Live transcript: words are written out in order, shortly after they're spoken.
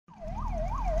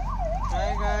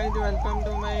Guys, welcome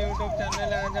to my YouTube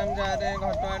channel. आज हम जा रहे हैं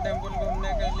गhatagaon टेम्पल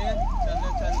घूमने के लिए।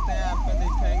 चलो चलते हैं, आपको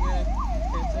दिखाएंगे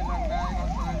कैसे लग रहा है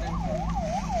गhatagaon temple.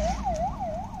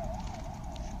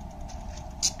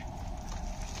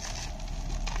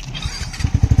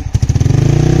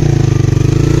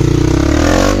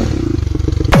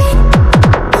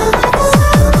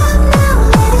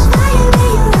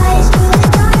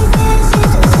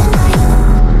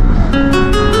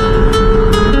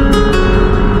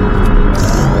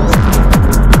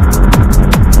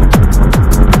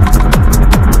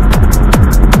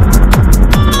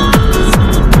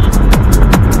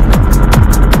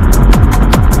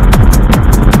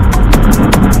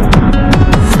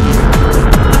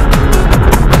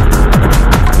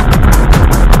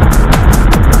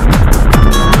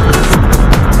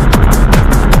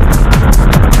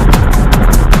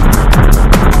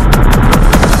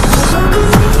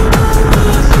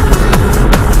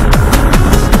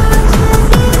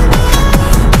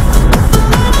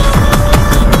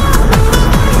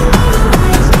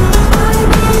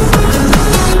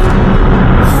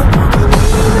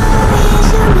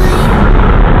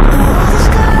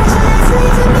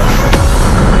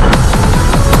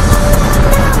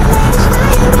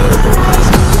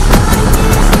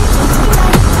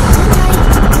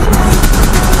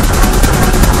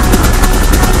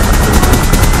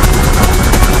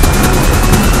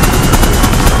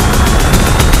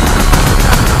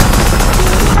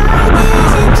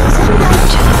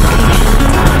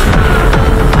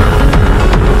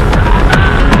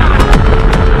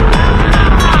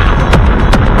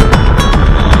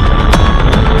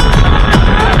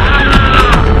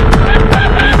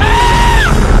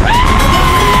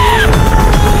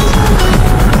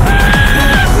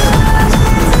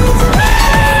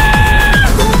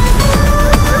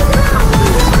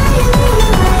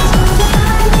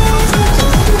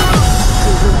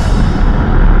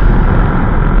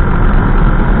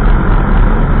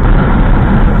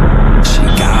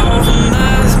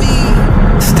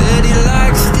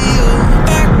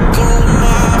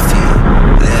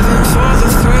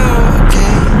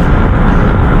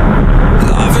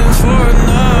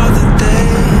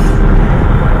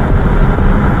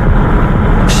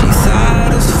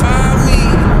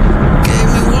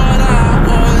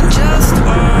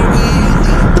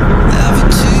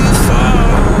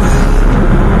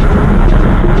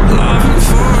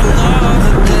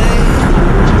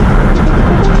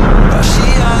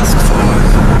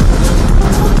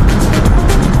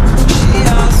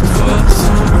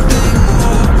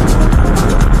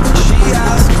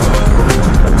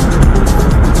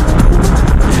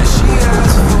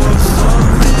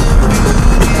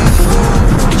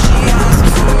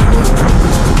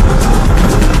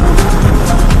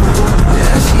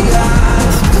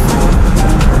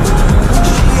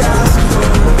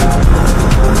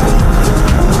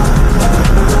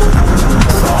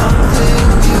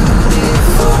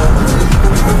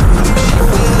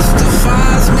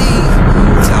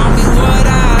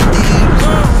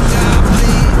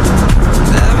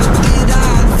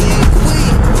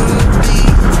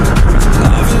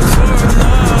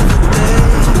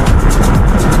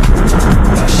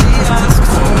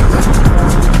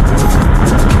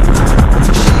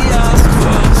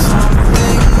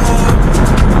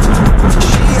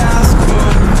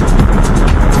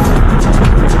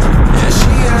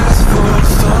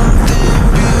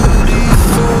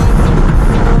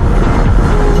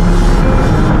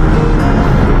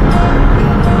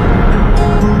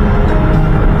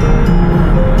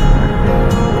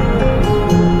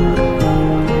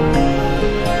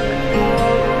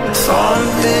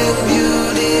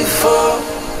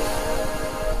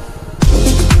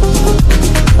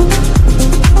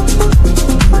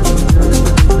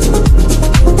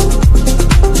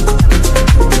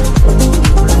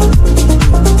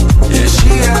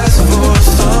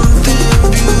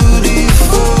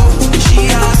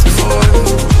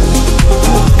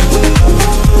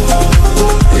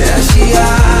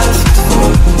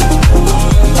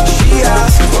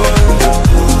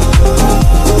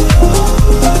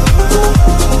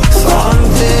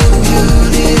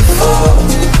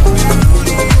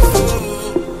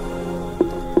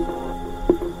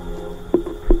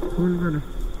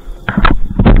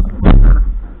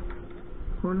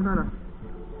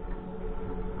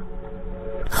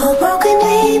 Oh, broken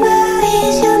neighbor,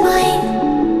 is your mind?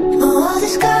 Oh, all the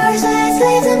scars, let's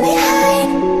leave them behind.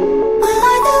 We'll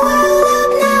light the world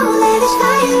up now, let us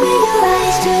fire in your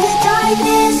eyes. Through the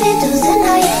darkness, into the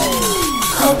night.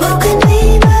 Oh, broken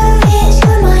neighbor, is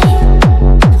your mind?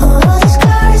 Oh, all the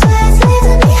scars, let's leave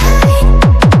them behind.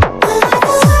 We'll light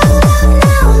the world up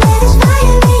now, let us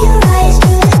fire in your eyes.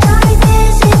 Through the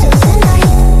darkness, into the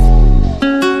night.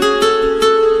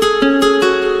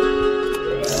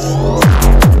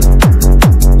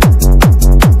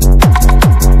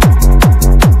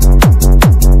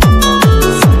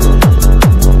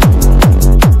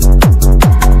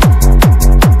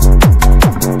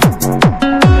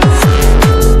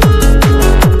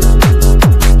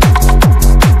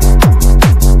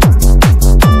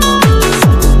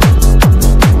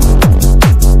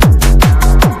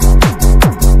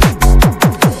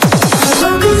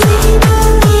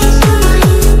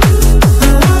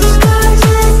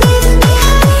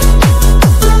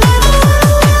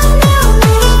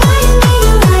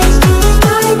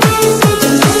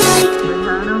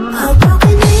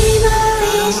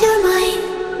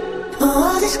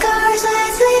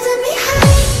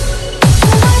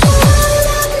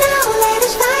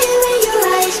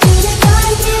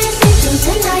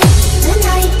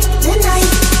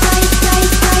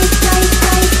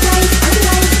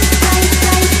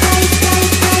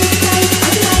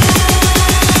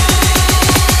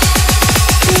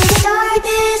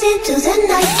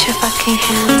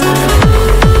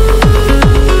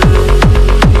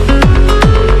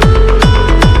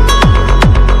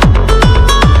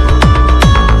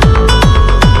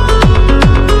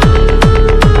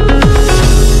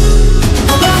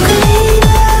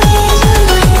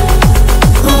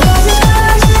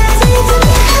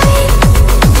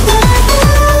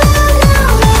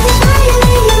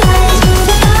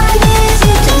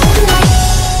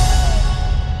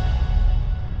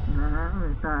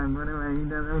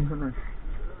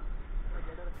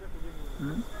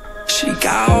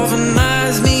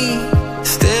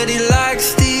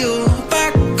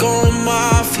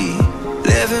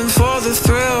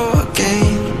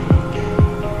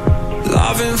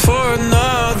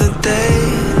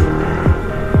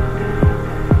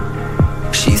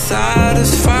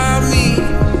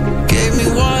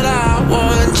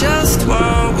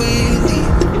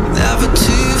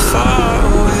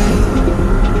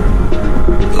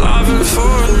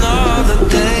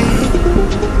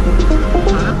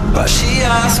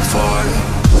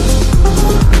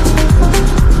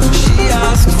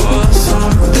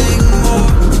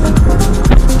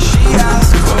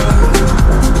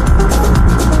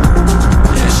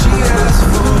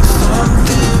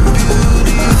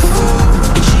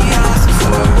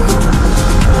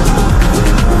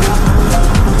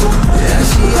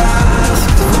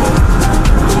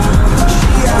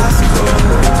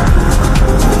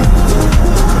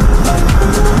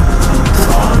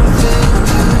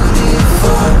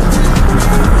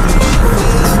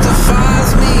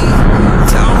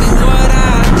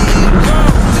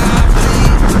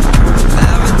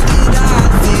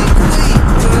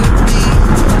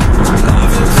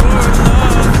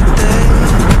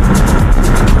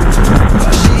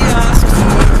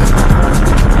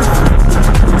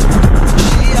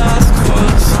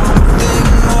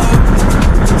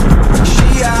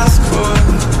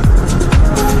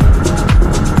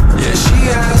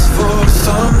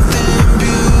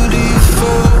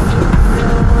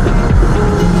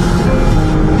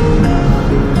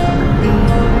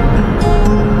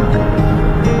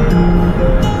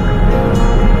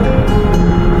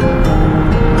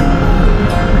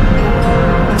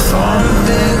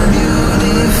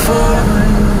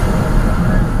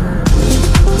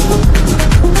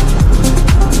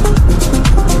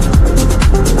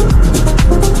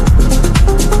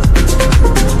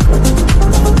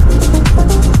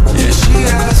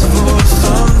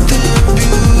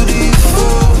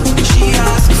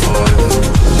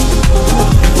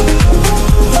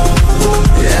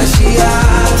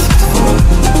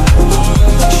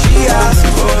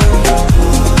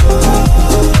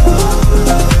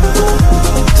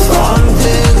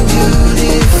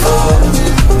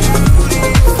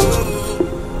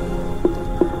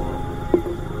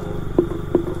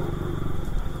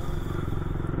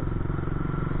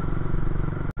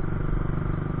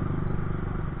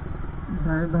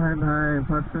 है भाई,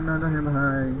 Fortuner है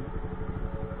भाई।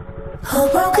 A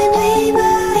broken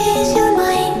dreamer is your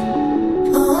mind.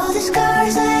 All the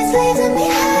scars that's leaving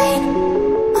behind.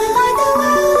 We light the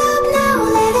world up now.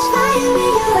 Let us fire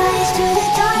in your eyes to the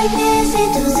darkness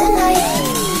into the night.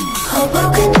 A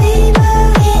broken dreamer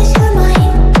is your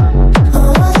mind.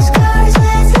 All the scars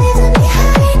that's leaving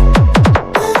behind.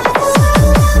 We light the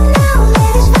world up now.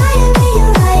 Let us fire in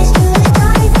your eyes to the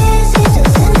darkness into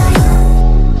the night.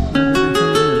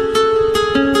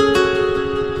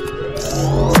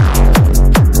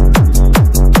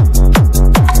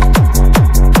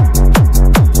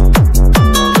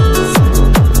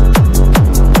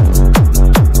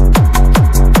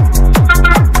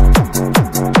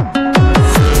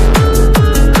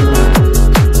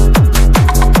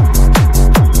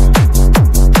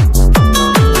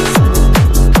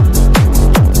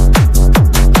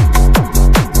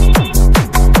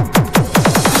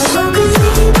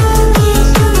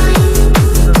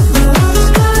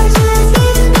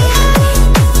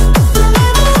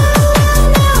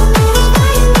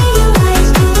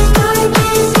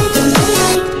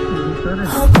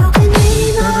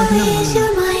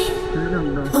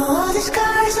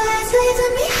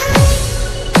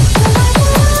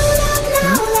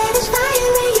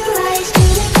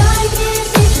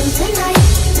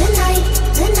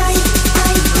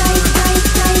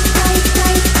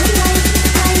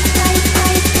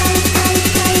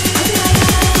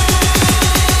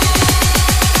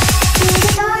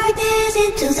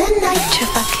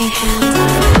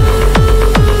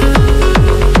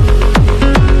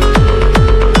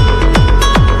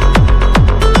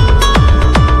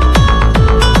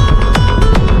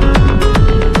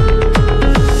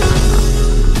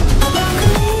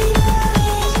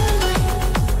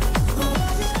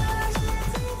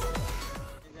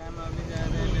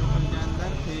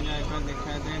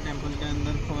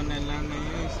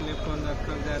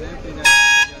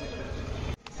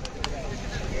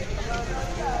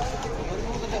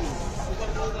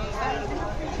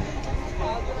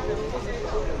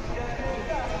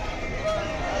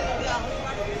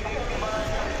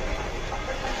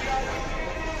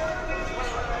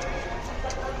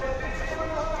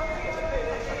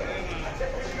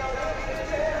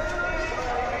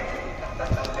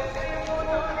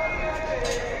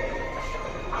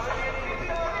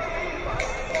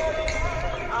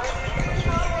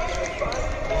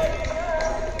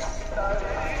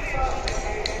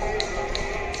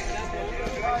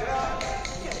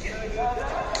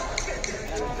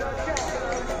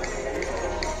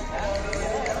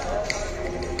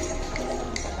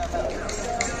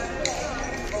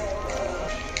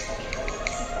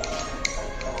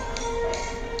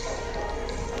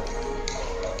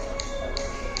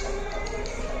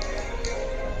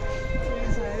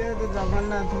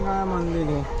 Jagannath का मंदिर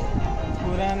है,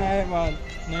 पुराना है बहुत,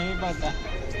 नहीं पता।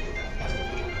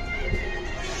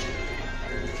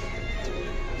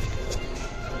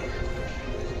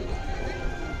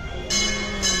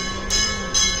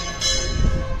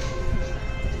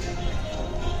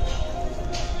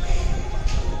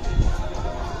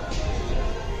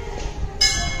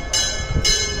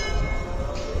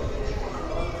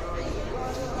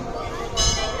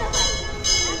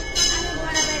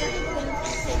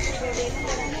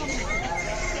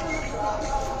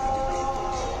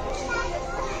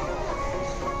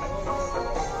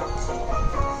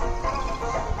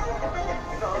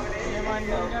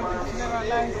 पिछले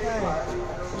वाला हिस्सा है,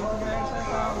 इसमें से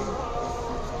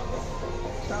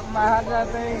सब बाहर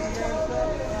जाते हैं इस गेट से,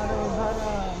 और उधर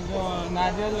जो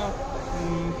नारियल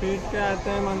पीट के आते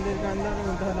हैं मंदिर के अंदर,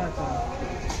 उधर आता है,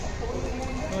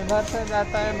 उधर से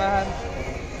जाता है बाहर।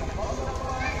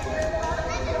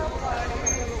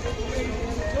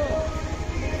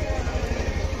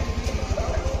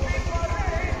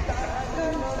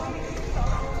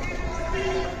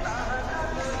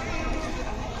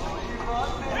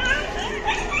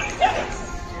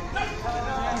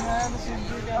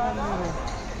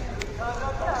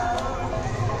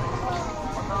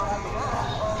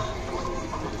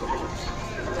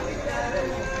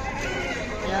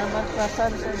 यहाँ पर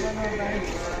प्रसाद सेवन होता है।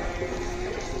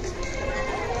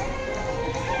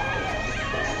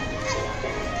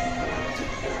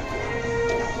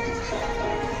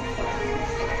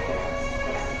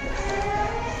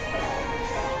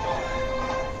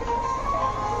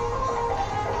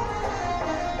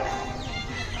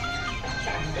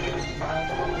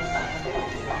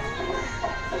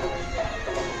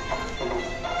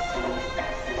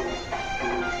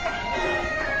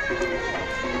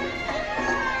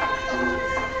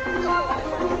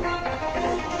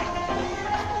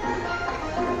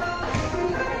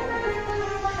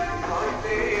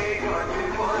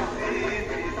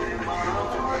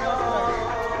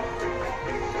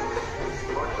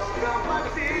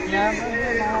 पर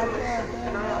जो बाहर से आते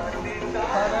हैं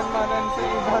फॉरेन वाले से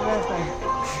इधर रहते हैं,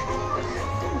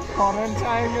 फॉरेन से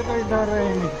आएंगे तो इधर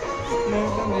रहेंगे, नहीं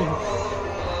तो नहीं।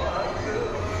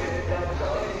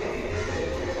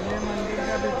 ये मंदिर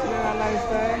का पिछले वाला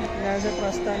हिस्सा है, यहाँ से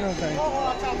प्रस्थान होता है।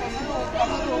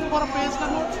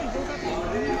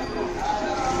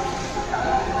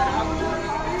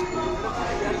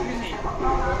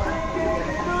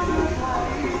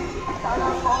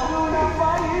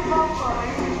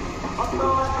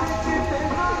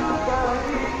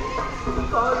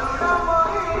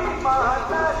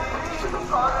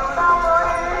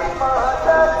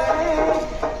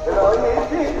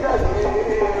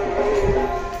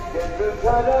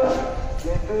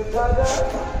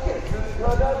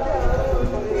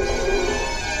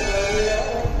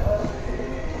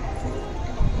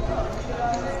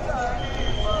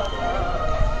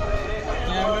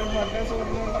 फोटो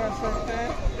शूट कर सकते हैं,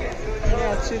 ये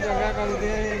अच्छी जगह कर दी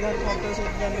है इधर फोटो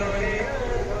शूट करने के लिए।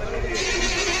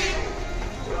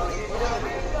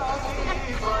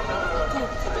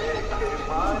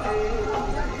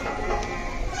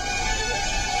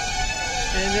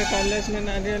 ये जो कॉलेज में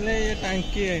नारियल है ये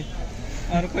टंकी है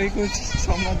और कोई कुछ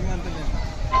समझ मत नहीं।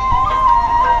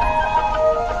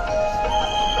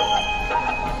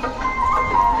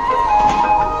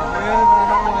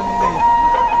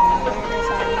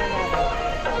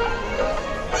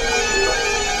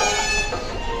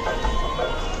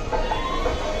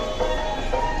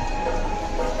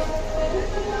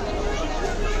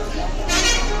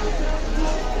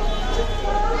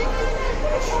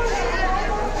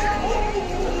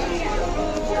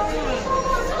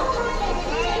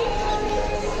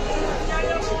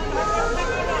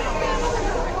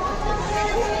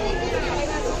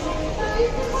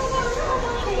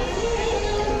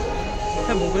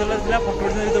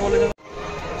 फोटो तो बोले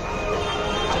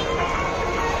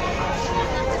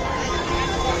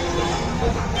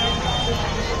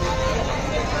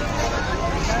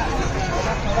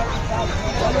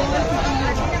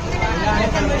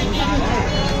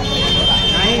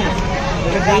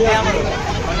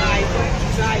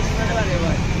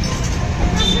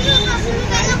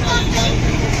नहीं